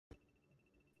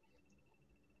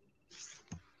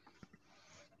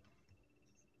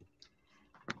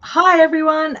Hi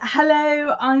everyone,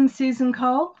 hello, I'm Susan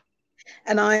Cole.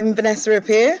 And I'm Vanessa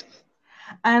Apea.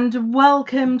 And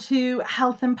welcome to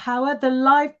Health Empower, the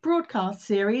live broadcast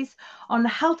series on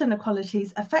health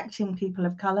inequalities affecting people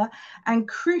of colour and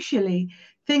crucially,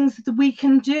 things that we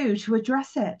can do to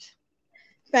address it.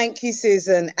 Thank you,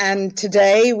 Susan. And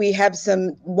today we have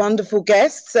some wonderful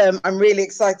guests. I'm really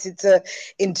excited to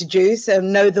introduce,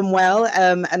 know them well,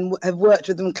 and have worked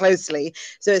with them closely.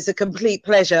 So it's a complete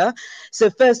pleasure. So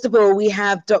first of all, we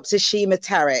have Dr. Shema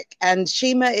Tariq. And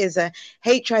Shema is a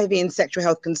HIV and sexual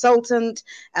health consultant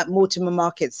at Mortimer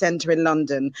Market Centre in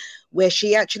London, where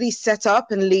she actually set up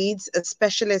and leads a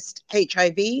specialist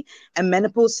HIV and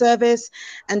menopause service,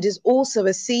 and is also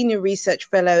a senior research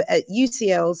fellow at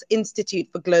UCL's Institute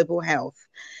for Global Health.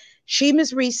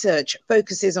 Shema's research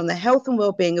focuses on the health and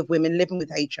well-being of women living with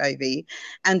HIV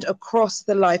and across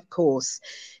the life course.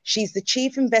 She's the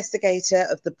chief investigator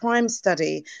of the PRIME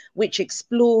study, which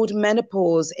explored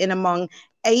menopause in among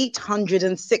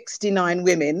 869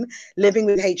 women living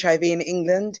with HIV in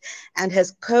England, and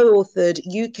has co-authored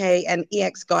UK and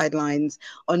EX guidelines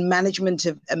on management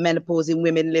of menopause in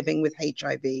women living with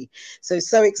HIV.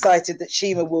 So excited that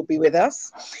Shema will be with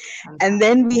us. And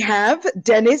then we have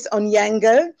Denis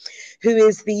Onyango, who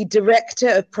is the Director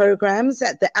of Programs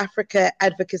at the Africa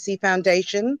Advocacy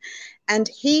Foundation, and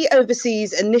he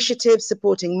oversees initiatives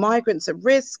supporting migrants at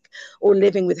risk or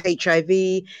living with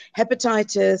HIV,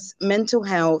 hepatitis, mental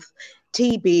health,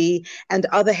 TB, and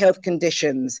other health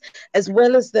conditions, as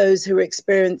well as those who are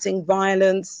experiencing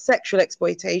violence, sexual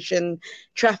exploitation,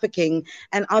 trafficking,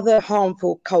 and other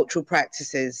harmful cultural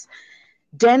practices.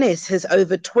 Denis has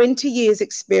over 20 years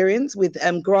experience with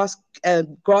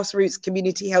grassroots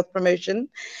community health promotion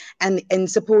and in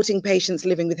supporting patients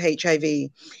living with HIV.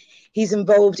 He's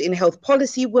involved in health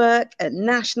policy work at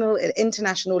national and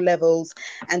international levels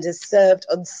and has served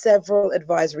on several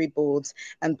advisory boards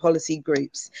and policy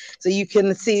groups. So you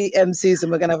can see,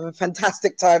 Susan, we're going to have a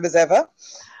fantastic time as ever.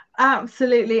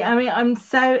 Absolutely. I mean, I'm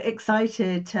so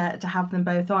excited to have them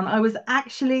both on. I was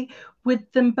actually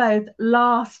with them both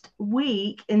last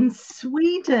week in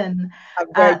Sweden. I'm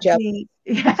very jealous.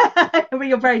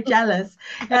 You're very jealous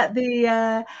at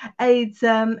the AIDS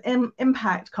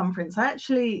Impact Conference. I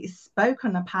actually spoke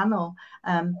on a panel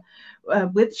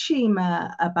with Shema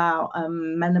about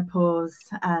menopause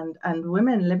and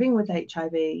women living with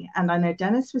HIV, and I know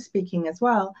Denis was speaking as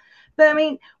well. But I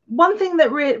mean, one thing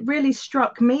that really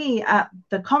struck me at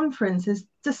the conference is,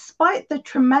 despite the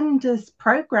tremendous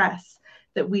progress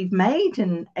that we've made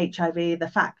in HIV,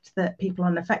 the fact that people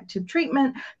on effective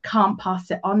treatment can't pass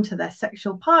it on to their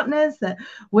sexual partners, that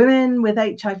women with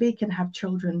HIV can have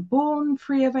children born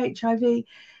free of HIV,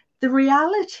 the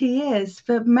reality is,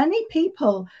 for many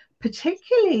people,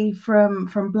 particularly from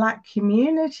Black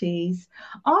communities,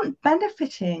 aren't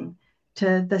benefiting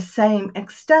to the same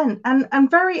extent, and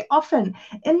very often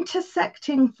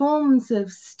intersecting forms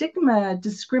of stigma,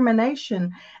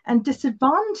 discrimination, and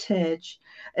disadvantage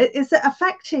is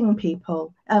affecting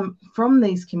people from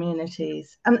these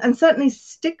communities, and certainly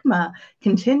stigma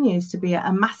continues to be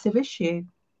a massive issue.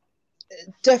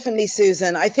 Definitely,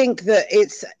 Susan. I think that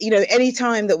it's, any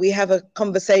time that we have a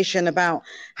conversation about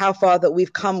how far that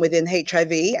we've come within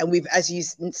HIV, and we've, as you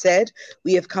said,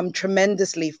 we have come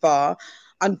tremendously far.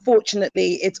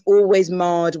 Unfortunately, it's always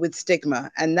marred with stigma,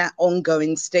 and that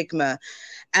ongoing stigma.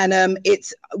 And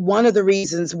it's one of the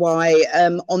reasons why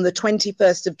on the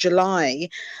 21st of July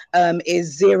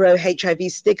is Zero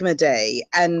HIV Stigma Day.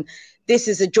 And this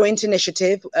is a joint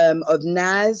initiative of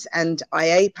NAS and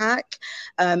IAPAC,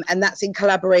 and that's in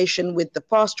collaboration with the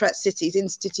Fast Track Cities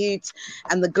Institute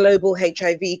and the Global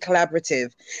HIV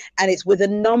Collaborative. And it's with a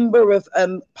number of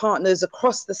partners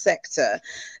across the sector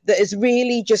that is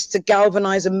really just to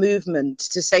galvanize a movement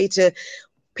to say to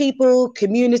people,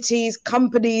 communities,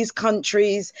 companies,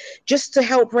 countries, just to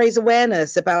help raise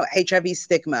awareness about HIV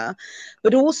stigma,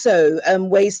 but also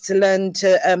ways to learn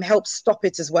to help stop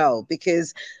it as well,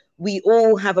 because we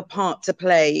all have a part to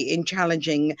play in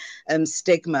challenging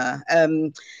stigma.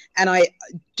 And I,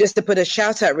 just to put a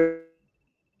shout out,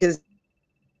 because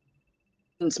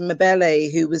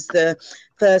Mabele, who was the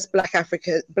first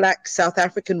Black South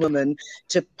African woman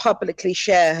to publicly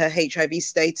share her HIV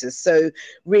status. So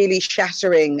really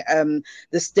shattering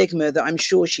the stigma that I'm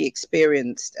sure she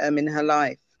experienced in her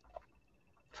life.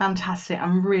 Fantastic.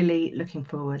 I'm really looking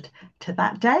forward to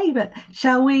that day. But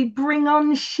shall we bring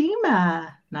on Shema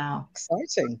now?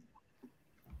 Exciting.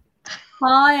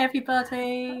 Hi,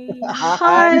 everybody.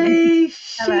 Hi,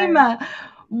 Shema. Hello.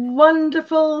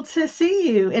 Wonderful to see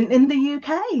you in the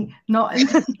UK, not in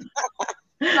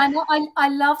I know, I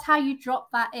loved how you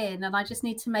dropped that in, and I just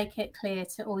need to make it clear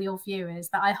to all your viewers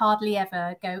that I hardly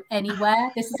ever go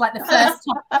anywhere. This is like the first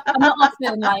time. I'm not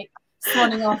often like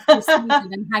swanning off with Susan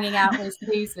and hanging out with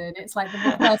Susan. It's like the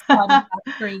first time in about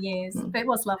 3 years, but it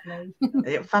was lovely.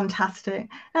 Fantastic.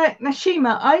 Now,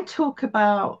 Shema, I talk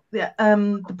about the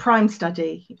PRIME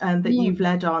study that you've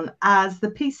led on as the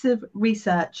piece of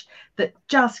research that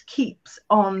just keeps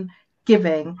on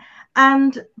giving.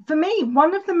 And for me,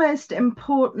 one of the most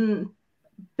important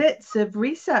bits of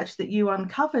research that you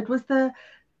uncovered was the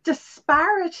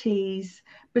disparities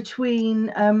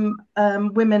between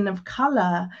women of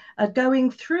color going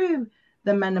through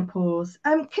the menopause.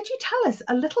 Could you tell us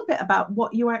a little bit about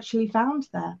what you actually found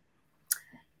there?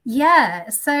 Yeah,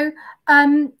 so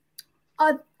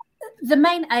the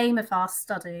main aim of our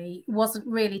study wasn't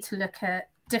really to look at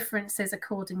differences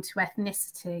according to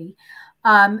ethnicity,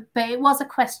 but it was a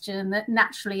question that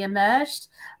naturally emerged.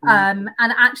 And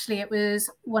actually it was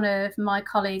one of my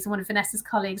colleagues, one of Vanessa's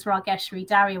colleagues, Rageshri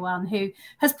Daryawan, who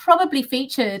has probably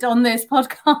featured on this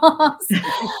podcast.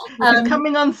 He's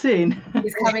coming on soon.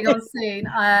 He's coming on soon.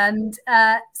 And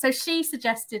so she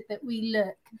suggested that we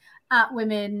look at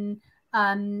women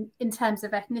in terms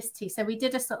of ethnicity. So we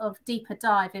did a sort of deeper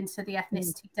dive into the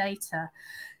ethnicity data.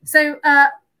 So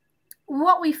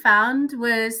what we found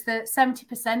was that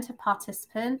 70% of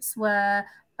participants were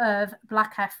of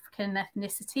Black African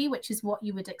ethnicity, which is what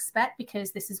you would expect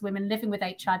because this is women living with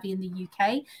HIV in the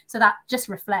UK. So that just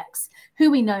reflects who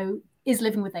we know is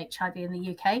living with HIV in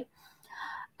the UK.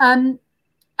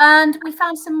 And we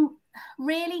found some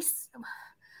really,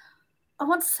 I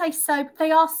want to say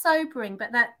they are sobering,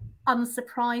 but they're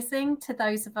unsurprising to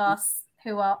those of us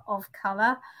who are of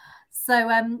colour.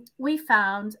 So we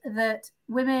found that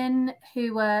women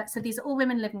who were, so these are all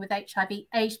women living with HIV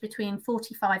aged between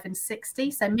 45 and 60,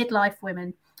 so midlife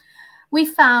women. We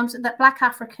found that Black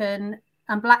African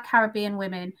and Black Caribbean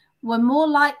women were more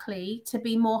likely to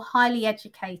be more highly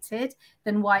educated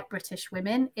than white British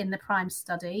women in the PRIME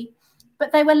study,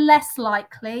 but they were less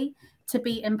likely to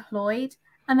be employed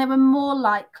and they were more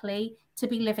likely to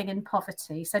be living in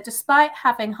poverty. So despite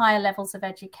having higher levels of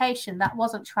education, that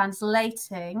wasn't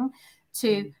translating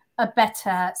to a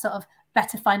better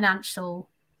financial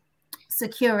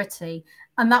security.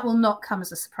 And that will not come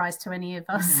as a surprise to any of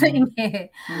us sitting here.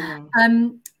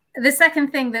 The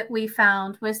second thing that we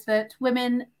found was that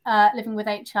women living with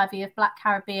HIV of Black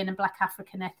Caribbean and Black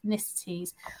African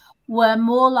ethnicities were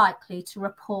more likely to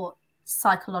report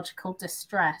psychological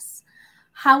distress.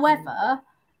 However,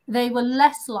 they were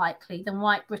less likely than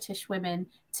white British women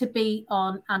to be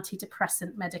on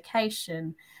antidepressant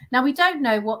medication. Now, we don't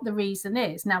know what the reason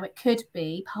is. Now, it could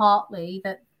be partly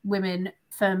that women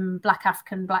from Black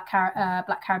African, Black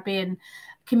Caribbean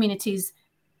communities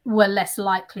were less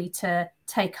likely to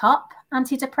take up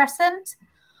antidepressant.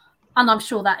 And I'm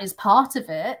sure that is part of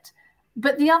it.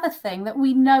 But the other thing that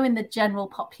we know in the general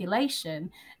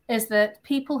population is that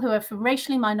people who are from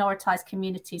racially minoritized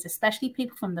communities, especially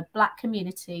people from the Black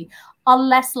community, are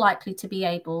less likely to be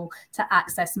able to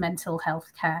access mental health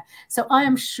care. So I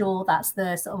am sure that's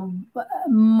the sort of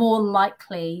more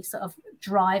likely sort of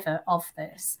driver of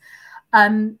this.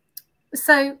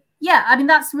 So yeah, I mean,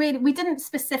 that's really, we didn't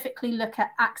specifically look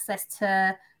at access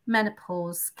to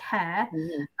menopause care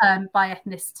by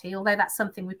ethnicity, although that's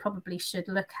something we probably should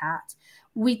look at.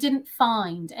 We didn't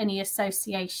find any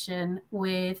association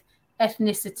with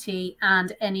ethnicity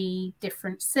and any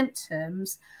different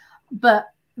symptoms,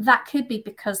 but that could be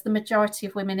because the majority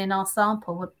of women in our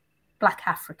sample were Black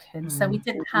African, so we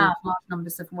didn't have large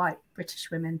numbers of white British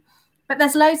women. But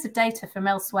there's loads of data from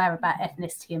elsewhere about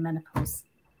ethnicity and menopause.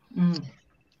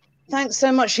 Thanks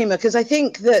so much, Shema, because I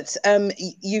think that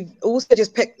you've also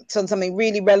just picked on something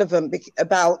really relevant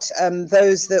about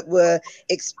those that were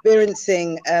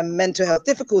experiencing mental health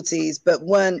difficulties but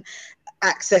weren't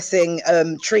accessing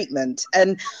treatment.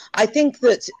 And I think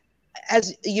that,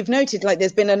 as you've noted, like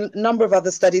there's been a number of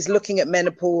other studies looking at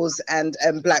menopause and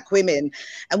Black women.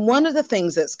 And one of the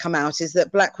things that's come out is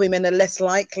that Black women are less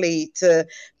likely to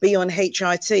be on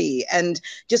HRT. And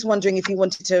just wondering if you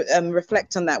wanted to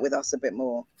reflect on that with us a bit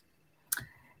more.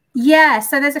 Yeah,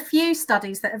 so there's a few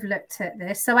studies that have looked at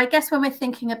this. So I guess when we're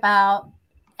thinking about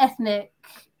ethnic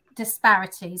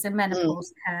disparities in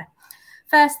menopause care,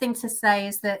 first thing to say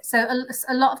is that, so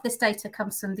a lot of this data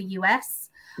comes from the US.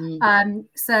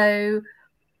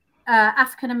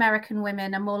 African-American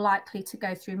women are more likely to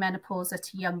go through menopause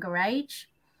at a younger age.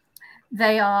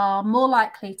 They are more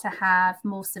likely to have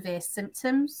more severe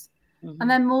symptoms, and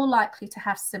they're more likely to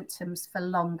have symptoms for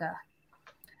longer.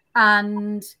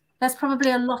 And there's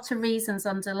probably a lot of reasons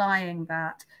underlying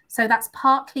that. So that's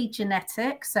partly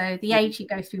genetic. So the age you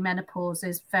go through menopause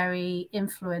is very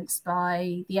influenced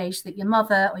by the age that your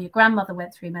mother or your grandmother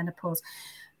went through menopause.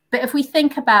 But if we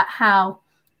think about how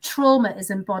trauma is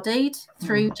embodied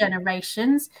through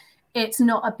generations, it's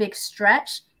not a big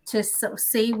stretch to sort of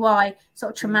see why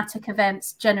sort of traumatic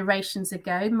events generations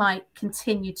ago might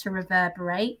continue to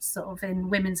reverberate sort of in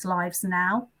women's lives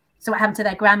now. So what happened to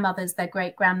their grandmothers, their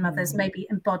great-grandmothers, maybe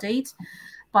embodied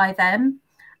by them.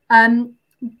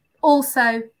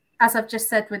 Also, as I've just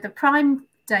said with the PRIME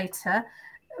data,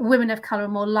 women of colour are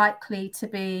more likely to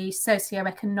be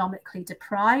socioeconomically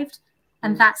deprived,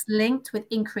 and that's linked with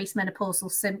increased menopausal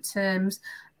symptoms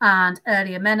and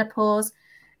earlier menopause.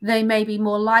 They may be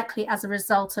more likely, as a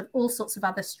result of all sorts of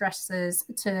other stresses,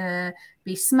 to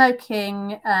be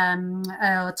smoking,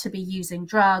 or to be using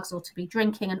drugs, or to be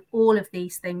drinking, and all of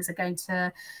these things are going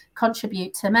to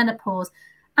contribute to menopause.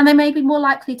 And they may be more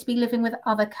likely to be living with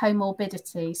other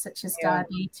comorbidities, such as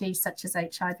diabetes, such as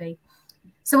HIV.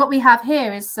 So what we have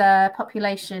here is a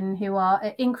population who are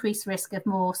at increased risk of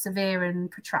more severe and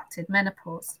protracted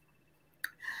menopause.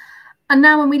 And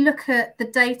now when we look at the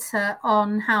data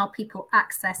on how people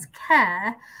access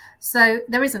care, so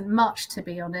there isn't much, to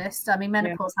be honest. I mean,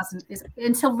 menopause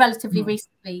until relatively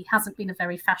recently, hasn't been a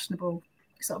very fashionable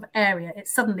sort of area.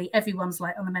 It's suddenly everyone's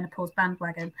like on the menopause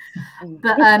bandwagon.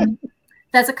 But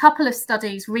there's a couple of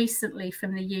studies recently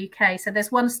from the UK. So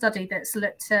there's one study that's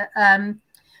looked at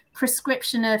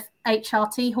prescription of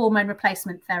HRT, hormone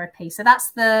replacement therapy. So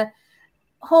that's the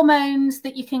hormones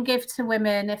that you can give to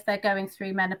women if they're going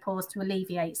through menopause to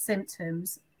alleviate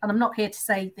symptoms. And I'm not here to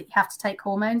say that you have to take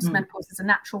hormones. Menopause is a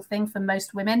natural thing for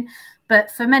most women,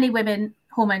 but for many women,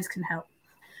 hormones can help.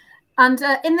 And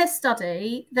in this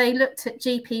study, they looked at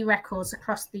GP records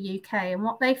across the UK, and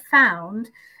what they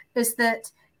found is that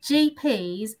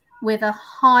GPs with a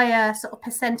higher sort of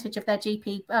percentage of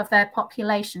their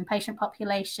population, patient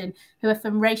population, who are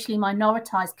from racially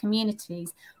minoritized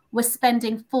communities, were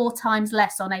spending 4 times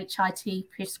less on HRT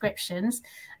prescriptions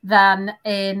than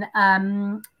in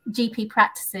GP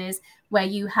practices where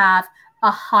you have a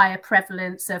higher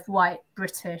prevalence of white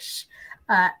British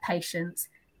patients,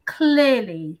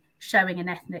 clearly showing an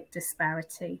ethnic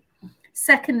disparity.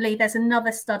 Secondly, there's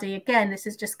another study, again, this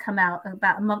has just come out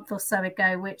about a month or so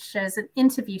ago, which shows an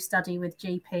interview study with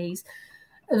GPs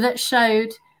that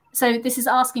showed, so this is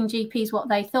asking GPs what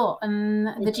they thought, and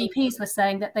the GPs were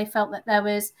saying that they felt that there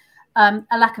was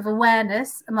a lack of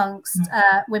awareness amongst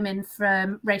women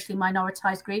from racially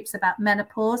minoritized groups about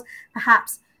menopause,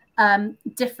 perhaps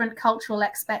different cultural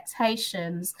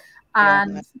expectations,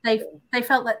 and they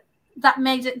felt that that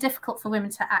made it difficult for women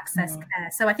to access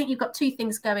care. So I think you've got 2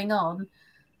 things going on,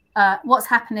 what's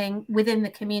happening within the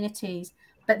communities,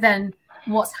 but then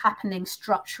what's happening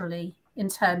structurally in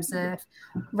terms of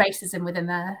racism within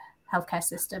the healthcare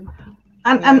system.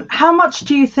 And how much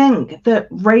do you think that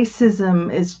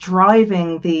racism is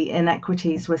driving the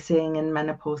inequities we're seeing in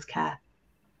menopause care?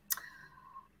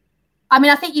 I mean,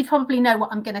 I think you probably know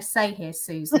what I'm going to say here,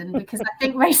 Susan, because I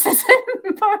think racism,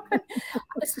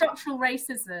 structural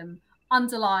racism,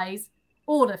 underlies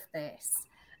all of this.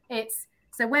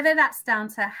 So whether that's down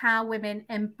to how women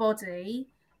embody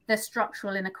the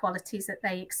structural inequalities that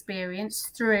they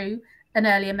experience through an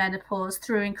earlier menopause,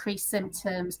 through increased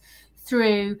symptoms,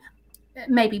 through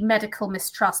maybe medical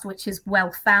mistrust, which is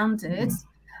well-founded,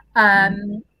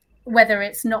 whether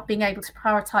it's not being able to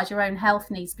prioritize your own health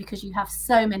needs because you have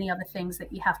so many other things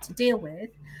that you have to deal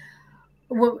with,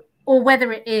 or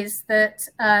whether it is that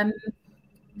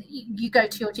you go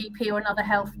to your GP or another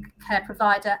healthcare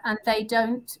provider and they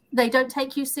don't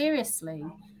take you seriously.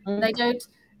 They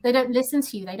don't listen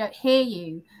to you. They don't hear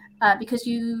you because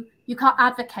you can't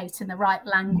advocate in the right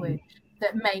language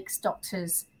that makes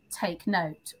doctors take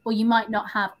note, or you might not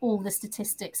have all the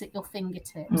statistics at your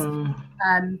fingertips.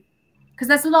 Because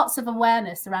there's lots of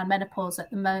awareness around menopause at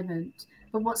the moment,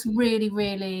 but what's really,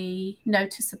 really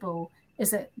noticeable is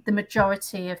that the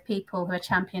majority of people who are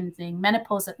championing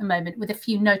menopause at the moment, with a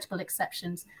few notable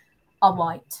exceptions, are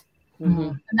white.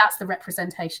 And that's the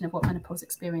representation of what menopause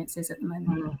experience is at the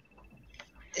moment.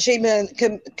 Shema,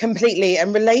 completely.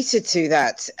 And related to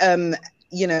that,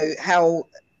 you know, how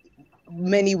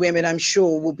many women, I'm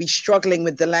sure, will be struggling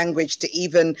with the language to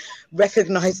even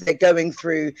recognize they're going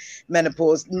through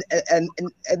menopause, and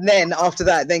then after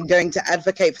that, then going to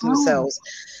advocate for themselves.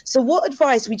 So what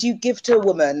advice would you give to a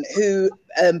woman who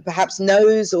perhaps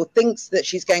knows or thinks that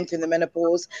she's going through the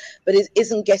menopause, but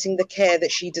isn't getting the care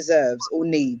that she deserves or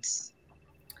needs?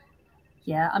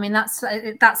 Yeah, I mean, that's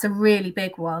a really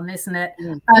big one, isn't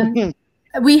it?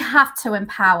 We have to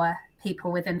empower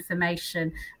people with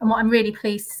information. And what I'm really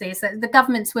pleased to see is that the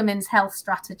government's women's health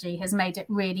strategy has made it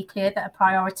really clear that a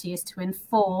priority is to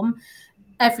inform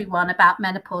everyone about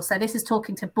menopause. So this is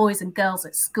talking to boys and girls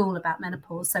at school about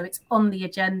menopause. So it's on the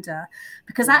agenda,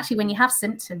 because actually when you have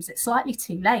symptoms, it's slightly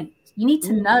too late. You need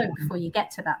to know before you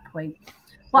get to that point.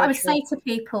 What I would say to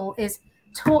people is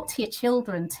talk to your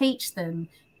children, teach them,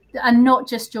 and not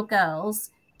just your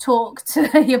girls, talk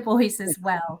to your boys as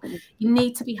well. You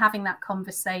need to be having that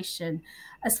conversation.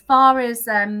 As far as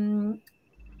if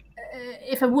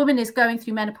a woman is going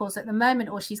through menopause at the moment,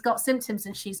 or she's got symptoms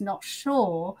and she's not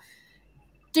sure,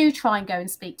 do try and go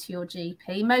and speak to your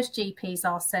GP. Most GPs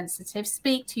are sensitive.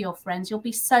 Speak to your friends. You'll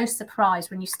be so surprised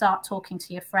when you start talking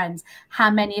to your friends how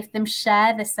many of them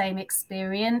share the same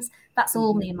experience. That's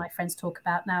all me and my friends talk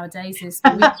about nowadays, is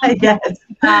yes.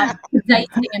 about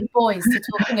dating and boys to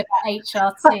talking about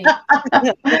HRT.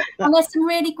 And there's some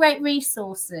really great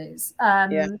resources.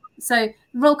 So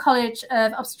Royal College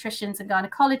of Obstetricians and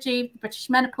Gynecology, the British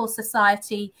Menopause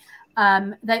Society,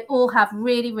 they all have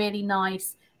really, really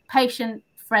nice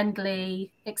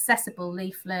patient-friendly, accessible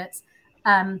leaflets.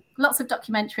 Lots of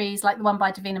documentaries like the one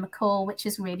by Davina McCall, which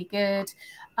is really good.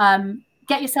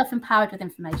 Get yourself empowered with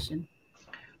information.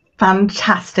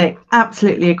 Fantastic.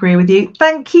 Absolutely agree with you.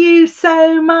 Thank you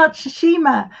so much,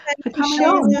 Shema, for coming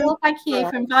on. Well, thank you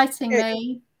for inviting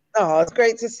me. Oh, it's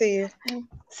great to see you.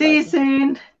 See you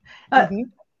soon.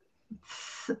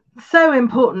 So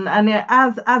important, and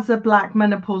as a Black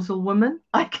menopausal woman,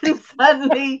 I can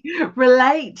certainly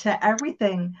relate to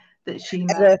everything that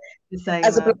Shema is saying.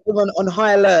 As a Black woman on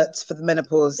high alert for the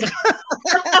menopause.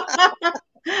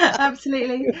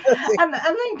 Absolutely. And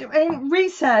I think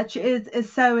research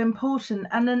is so important,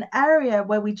 and an area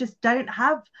where we just don't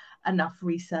have enough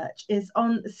research is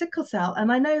on sickle cell.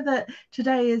 And I know that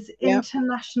today is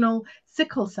International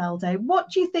Sickle Cell Day.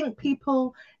 What do you think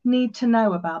people need to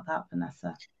know about that,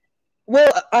 Vanessa?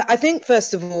 Well, I think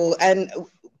first of all, and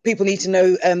people need to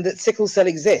know that sickle cell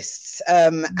exists.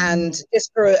 And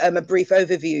just for a brief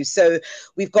overview, so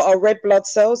we've got our red blood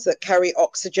cells that carry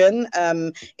oxygen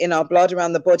in our blood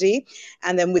around the body.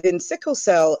 And then within sickle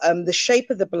cell, the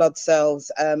shape of the blood cells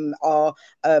are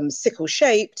sickle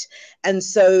shaped. And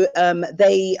so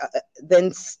they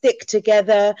then stick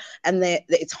together, and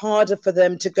it's harder for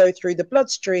them to go through the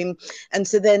bloodstream. And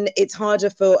so then it's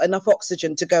harder for enough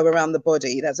oxygen to go around the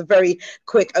body. That's a very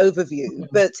quick overview.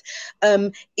 But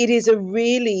it is a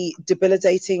really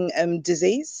debilitating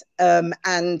disease.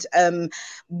 And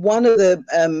one of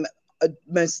the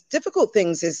most difficult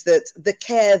things is that the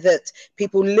care that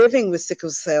people living with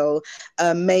sickle cell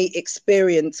may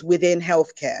experience within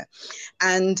healthcare.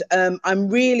 And I'm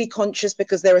really conscious,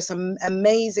 because there are some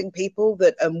amazing people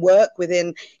that work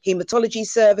within hematology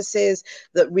services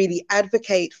that really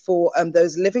advocate for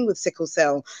those living with sickle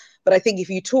cell. But I think if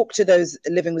you talk to those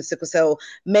living with sickle cell,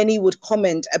 many would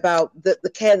comment about that the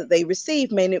care that they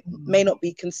receive may not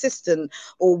be consistent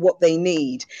or what they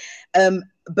need.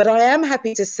 But I am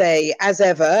happy to say, as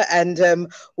ever, and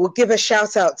we'll give a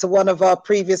shout out to one of our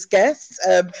previous guests,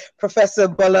 Professor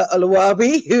Bola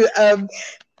Oluwabi,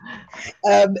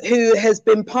 who has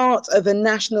been part of a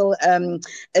national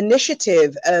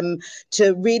initiative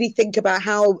to really think about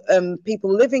how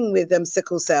people living with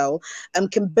sickle cell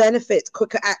can benefit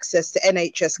quicker access to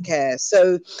NHS care.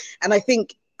 So, and I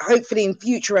think hopefully in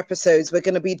future episodes we're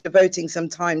going to be devoting some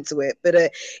time to it, but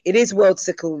it is World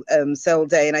Sickle Cell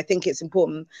Day, and I think it's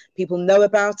important people know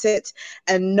about it,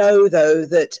 and know though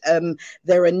that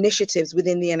there are initiatives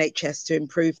within the NHS to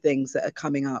improve things that are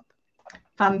coming up.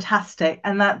 Fantastic.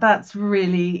 And that's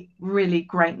really, really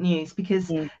great news, because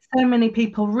so many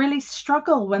people really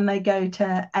struggle when they go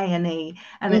to A&E,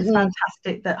 and it's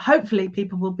fantastic that hopefully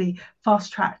people will be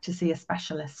fast tracked to see a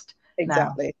specialist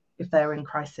now if they're in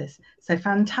crisis. So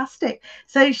fantastic.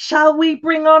 So shall we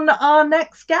bring on our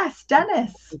next guest,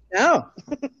 Denis? Oh.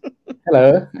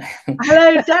 Hello.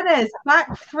 Hello, Denis,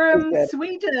 back from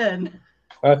Sweden.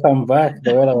 Welcome back.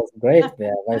 The weather was great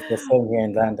there, but it's the same here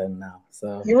in London now.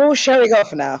 So you're all showing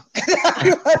off now.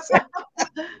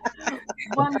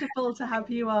 Wonderful to have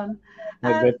you on.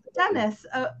 Denis,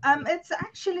 it's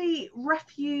actually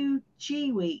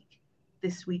Refugee Week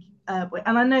this week,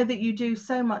 and I know that you do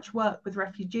so much work with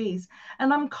refugees,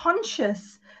 and I'm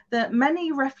conscious that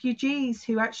many refugees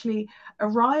who actually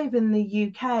arrive in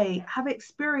the UK have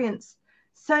experienced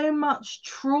so much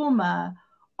trauma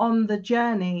on the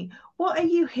journey. What are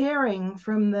you hearing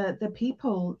from the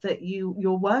people that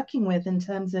you're working with in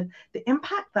terms of the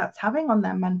impact that's having on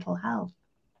their mental health?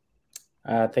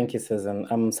 Thank you,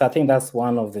 Susan. So I think that's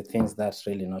one of the things that's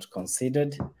really not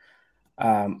considered.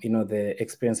 The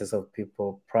experiences of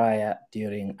people prior,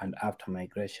 during, and after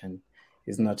migration.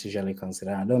 is not usually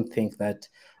considered. I don't think that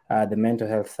the mental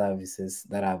health services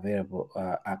that are available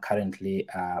are currently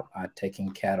are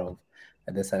taking care of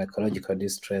the psychological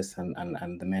distress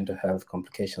and the mental health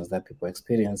complications that people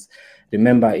experience.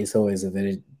 Remember, it's always a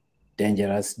very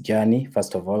dangerous journey,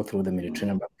 first of all, through the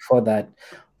Mediterranean. But before that,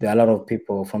 there are a lot of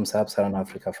people from sub-Saharan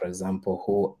Africa, for example,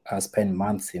 who spend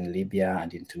months in Libya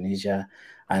and in Tunisia,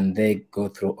 and they go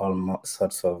through all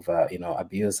sorts of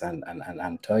abuse and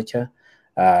torture.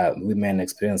 Women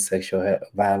experience sexual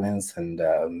violence, and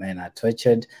men are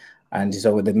tortured. And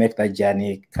so they make that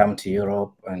journey, come to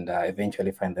Europe, and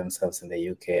eventually find themselves in the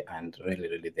UK, and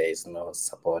really there is no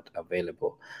support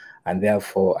available. And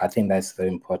therefore, I think that's very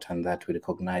important that we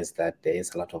recognize that there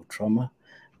is a lot of trauma.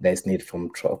 There is need for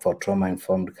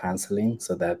trauma-informed counseling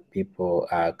so that people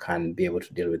can be able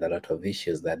to deal with a lot of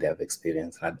issues that they have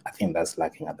experienced. And I think that's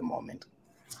lacking at the moment.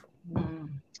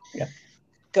 Yeah.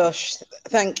 Gosh,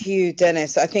 thank you,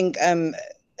 Denis. I think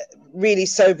really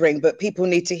sobering, but people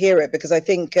need to hear it, because I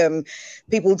think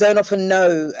people don't often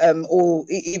know or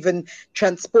even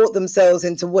transport themselves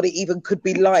into what it even could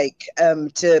be like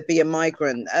to be a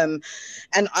migrant. And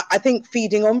I think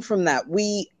feeding on from that,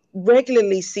 we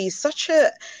regularly see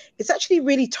it's actually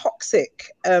really toxic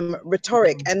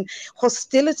rhetoric and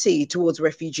hostility towards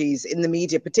refugees in the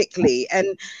media particularly.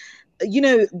 And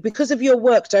because of your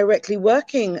work directly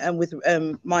working with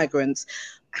migrants,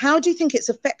 how do you think it's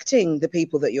affecting the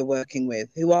people that you're working with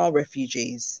who are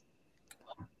refugees?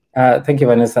 Thank you,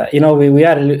 Vanessa. We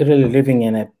are really living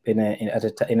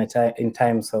in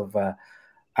times of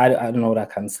I don't know what I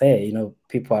can say.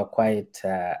 People are quite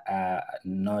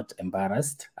not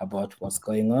embarrassed about what's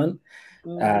going on.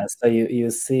 So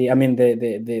you see, I mean,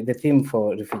 the theme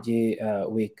for Refugee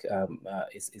Week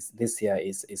is this year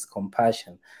is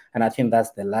compassion, and I think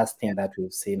that's the last thing that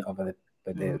we've seen over the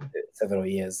several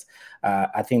years.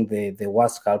 I think the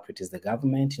worst culprit is the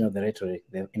government. The rhetoric,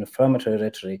 the inflammatory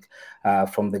rhetoric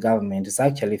from the government is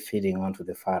actually feeding onto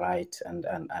the far right and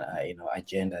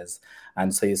agendas,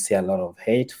 and so you see a lot of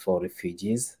hate for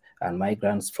refugees and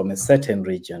migrants from a certain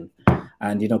region.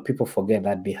 And people forget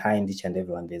that behind each and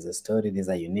everyone there's a story. There's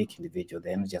a unique individual.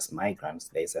 They're not just migrants.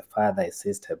 There's a father, a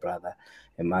sister, a brother,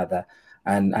 a mother.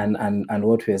 And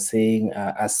what we're seeing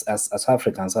as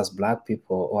Africans, as Black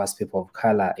people, or as people of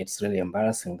color, it's really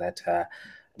embarrassing that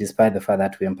despite the fact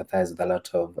that we empathize with a lot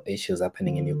of issues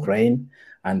happening in Ukraine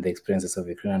and the experiences of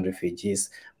Ukrainian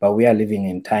refugees, but we are living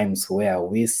in times where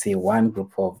we see one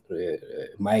group of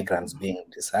migrants being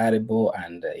desirable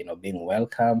and being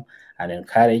welcome and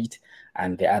encouraged,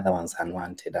 and the other ones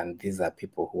unwanted. And these are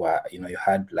people who are, you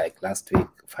had like last week,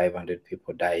 500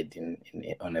 people died in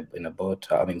a boat.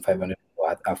 I mean, 500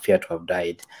 people are feared to have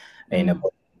died in a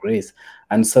boat in Greece.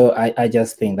 And so I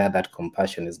just think that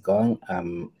compassion is gone.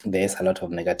 There is a lot of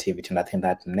negativity, and I think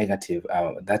that negative,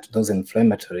 those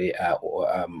inflammatory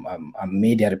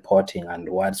media reporting and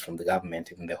words from the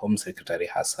government, even the Home Secretary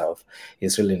herself,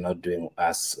 is really not doing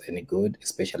us any good,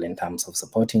 especially in terms of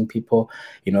supporting people.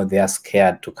 They are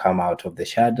scared to come out of the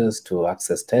shadows to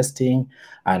access testing,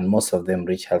 and most of them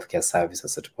reach healthcare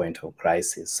services at a point of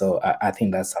crisis. So I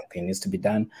think that's something needs to be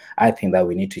done. I think that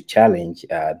we need to challenge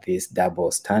these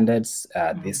double standards,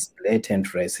 this blatant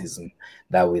racism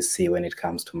that we see when it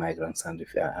comes to migrants and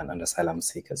asylum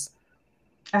seekers.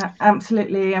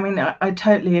 Absolutely. I mean, I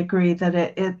totally agree that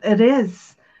it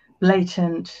is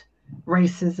blatant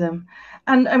racism.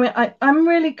 And I mean, I'm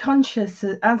really conscious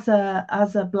as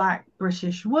a Black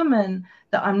British woman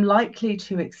that I'm likely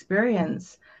to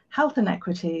experience health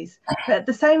inequities. But at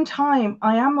the same time,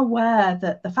 I am aware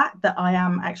that the fact that I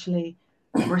am actually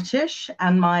British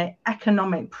and my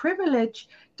economic privilege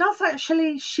does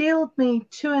actually shield me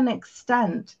to an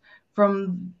extent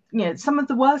from some of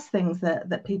the worst things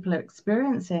that people are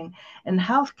experiencing in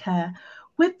healthcare.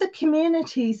 With the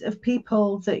communities of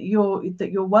people that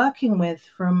you're working with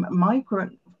from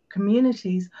migrant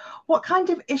communities, what kind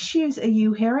of issues are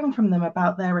you hearing from them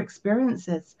about their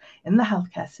experiences in the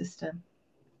healthcare system?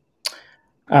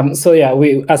 So yeah,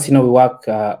 we work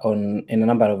in a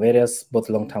number of areas, both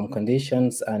long-term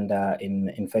conditions and in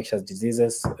infectious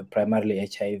diseases, primarily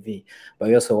HIV. But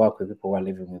we also work with people who are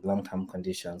living with long-term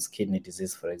conditions, kidney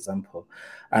disease, for example.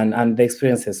 And the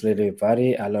experiences really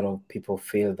vary. A lot of people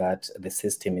feel that the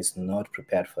system is not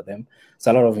prepared for them.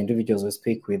 So a lot of individuals we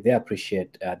speak with, they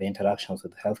appreciate the interactions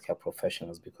with healthcare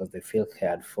professionals because they feel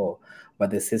cared for. But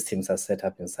the systems are set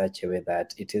up in such a way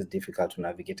that it is difficult to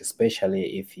navigate,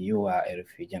 especially if you are a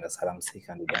refugee refugee and asylum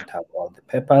seeker, and you don't have all the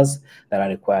papers that are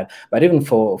required. But even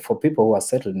for people who are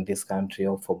settled in this country,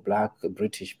 or for Black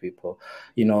British people,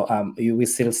 you know, we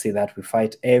still see that we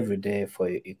fight every day for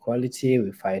equality.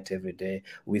 We fight every day.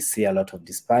 We see a lot of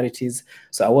disparities.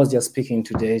 So I was just speaking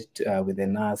today with a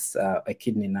nurse, a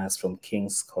kidney nurse from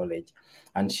King's College,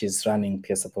 and she's running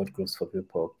peer support groups for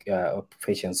people,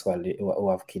 patients who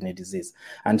have kidney disease.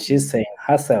 And she's saying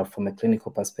herself, from a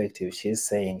clinical perspective, she's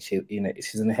saying she's in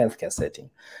a healthcare setting,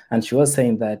 and she was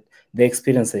saying that the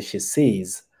experiences she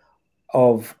sees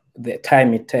of the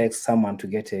time it takes someone to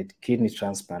get a kidney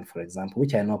transplant, for example,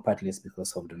 which I know partly is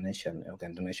because of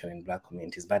organ donation in Black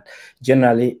communities, but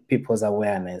generally people's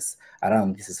awareness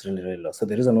around this is really, really low. So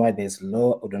the reason why there's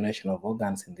low donation of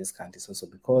organs in this country is also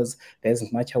because there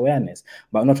isn't much awareness.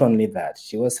 But not only that,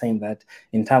 she was saying that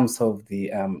in terms of the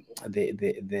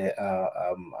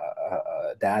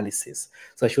dialysis.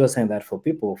 So she was saying that for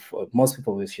most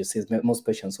people, she says most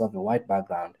patients who have a white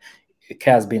background,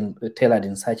 care has been tailored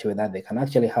in such a way that they can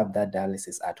actually have that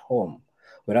dialysis at home.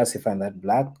 Whereas you find that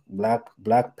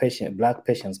black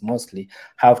patients mostly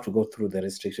have to go through the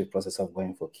restrictive process of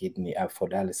going for kidney for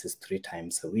dialysis 3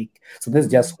 times a week. So this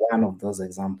is just one of those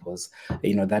examples,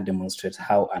 you know, that demonstrates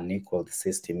how unequal the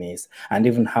system is, and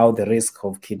even how the risk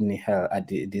of kidney health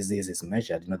disease is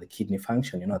measured. You know, the kidney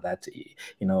function. You know that.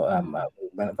 You know,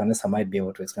 Vanessa might be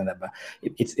able to explain that, but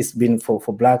it's been for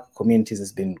Black communities,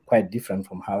 it's been quite different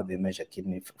from how they measure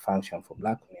kidney function for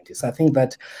Black communities. So I think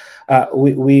that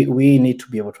we need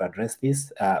to be able to address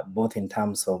this, both in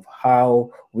terms of how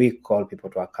we call people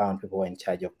to account, people who are in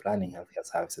charge of planning healthcare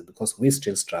services, because we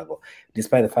still struggle,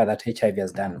 despite the fact that HIV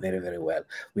has done very, very well.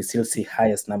 We still see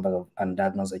highest number of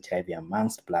undiagnosed HIV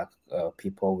amongst Black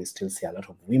people. We still see a lot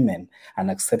of women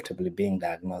unacceptably being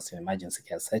diagnosed in emergency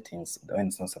care settings when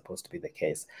it's not supposed to be the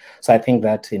case. So I think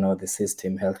that, you know, the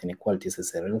system, health inequalities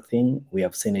is a real thing. We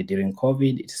have seen it during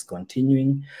COVID. It is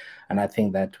continuing. And I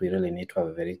think that we really need to have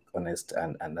a very honest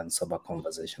and sober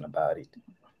conversation about it.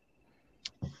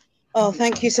 Oh,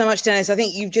 thank you so much, Denis. I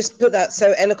think you've just put that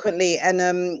so eloquently, and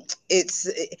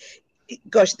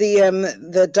gosh,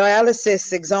 the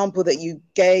dialysis example that you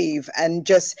gave, and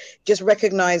just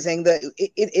recognizing that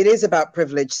it is about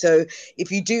privilege. So if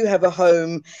you do have a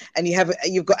home and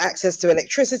you've got access to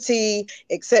electricity,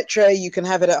 etc., you can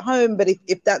have it at home. But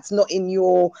if that's not in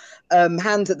your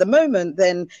hands at the moment,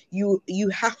 then you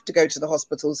have to go to the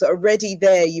hospital. So already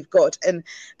there, you've got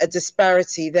a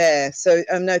disparity there. So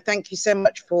no, thank you so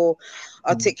much for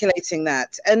articulating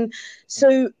that. And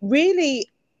so really,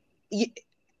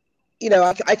 you know,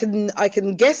 I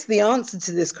can guess the answer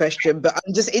to this question, but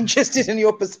I'm just interested in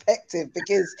your perspective,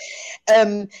 because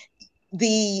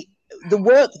the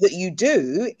work that you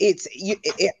do, it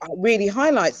really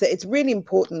highlights that it's really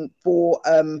important for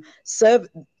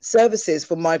services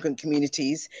for migrant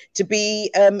communities to be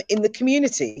in the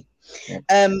community.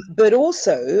 But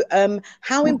also,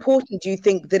 how important do you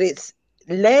think that it's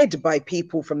led by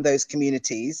people from those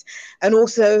communities, and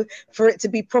also for it to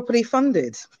be properly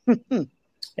funded?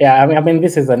 Yeah, I mean,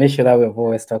 this is an issue that we've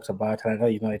always talked about, and I know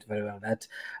you know it very well, that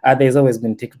there's always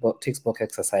been tick box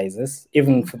exercises,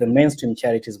 even for the mainstream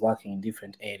charities working in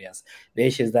different areas. The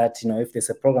issue is that, you know, if there's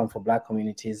a program for Black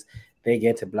communities, they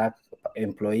get a Black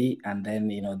employee, and then,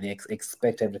 you know, they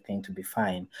expect everything to be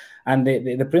fine. And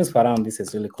the principle around this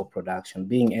is really co-production,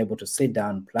 being able to sit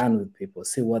down, plan with people,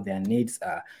 see what their needs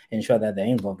are, ensure that they're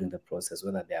involved in the process,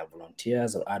 whether they are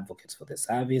volunteers or advocates for the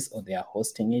service, or they are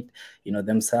hosting it, you know,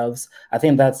 themselves. I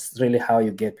think that's really how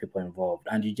you get people involved.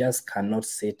 And you just cannot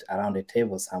sit around a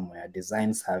table somewhere,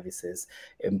 design services,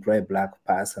 employ a Black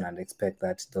person, and expect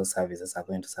that those services are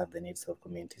going to serve the needs of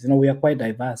communities. You know, we are quite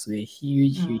diverse. We're a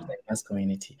huge diverse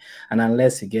community. And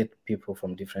unless you get people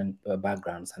from different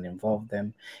backgrounds and involve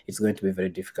them, it's going to be very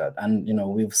difficult. And, you know,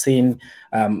 we've seen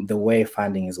the way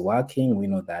funding is working. We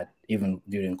know that even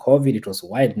during COVID, it was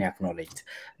widely acknowledged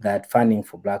that funding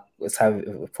for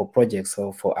for projects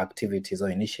or for activities or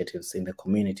initiatives in the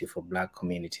community for Black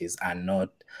communities are not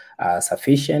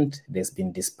sufficient. There's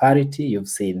been disparity. You've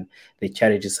seen the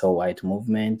Charities for White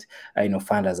movement. You know,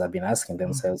 funders have been asking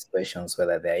themselves questions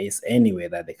whether there is any way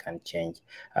that they can change,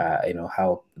 you know,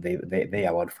 how they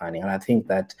award funding. And I think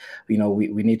that, you know, we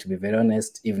need to be very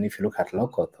honest. Even if you look at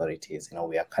local authorities, you know,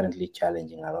 we are currently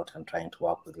challenging a lot and trying to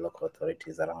work with local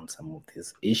authorities around some of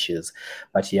these issues.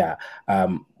 But yeah,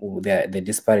 the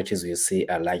disparities we see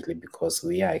are likely because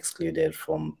we are excluded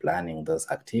from planning those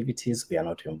activities. We are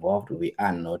not involved. We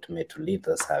are not made to lead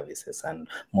those services. And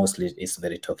mostly it's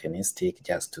very tokenistic,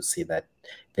 just to see that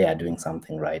they are doing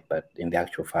something right. But in the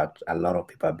actual fact, a lot of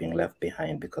people are being left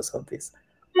behind because of this.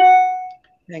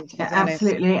 Thank you, Yeah, Dennis.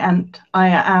 absolutely. And I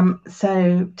am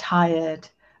so tired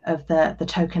of the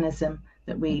tokenism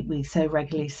that we so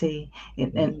regularly see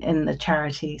in the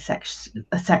charity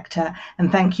sector.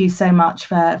 And thank you so much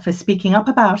for speaking up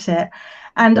about it.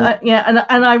 And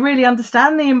and I really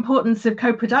understand the importance of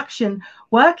co-production,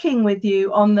 working with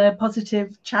you on the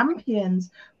Positive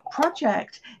Champions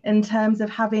project in terms of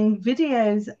having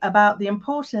videos about the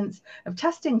importance of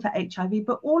testing for HIV,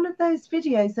 but all of those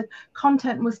videos, the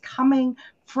content was coming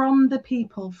from the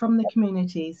people, from the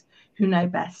communities who know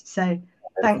best. So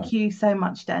thank you so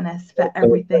much, Denis, for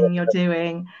everything you're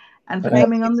doing and for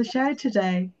coming on the show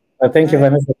today. Thank you,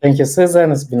 Vanessa. Thank you,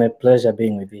 Susan. It's been a pleasure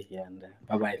being with you here. And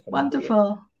bye-bye.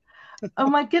 Wonderful. Oh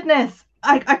my goodness.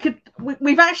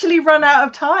 We've actually run out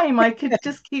of time. I could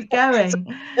just keep going.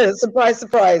 Surprise,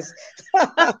 surprise.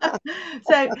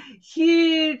 So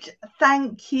huge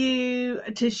thank you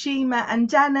to Shema and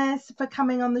Denis for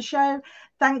coming on the show.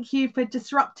 Thank you for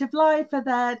Disruptive Live for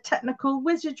their technical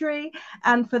wizardry,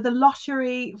 and for the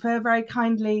lottery for very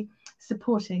kindly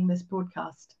supporting this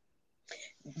broadcast.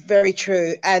 Very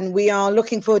true. And we are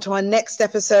looking forward to our next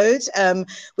episode,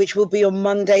 which will be on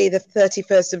Monday, the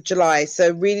 31st of July.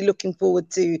 So really looking forward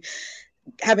to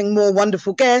having more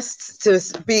wonderful guests, to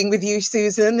being with you,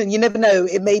 Susan. And you never know,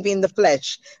 it may be in the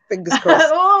flesh. Fingers crossed.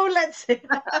 Oh, let's see.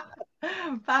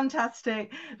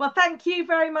 Fantastic. Well, thank you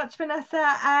very much,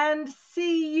 Vanessa, and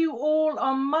see you all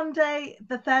on Monday,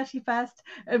 the 31st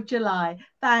of July.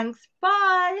 Thanks.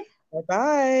 Bye.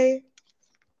 Bye-bye.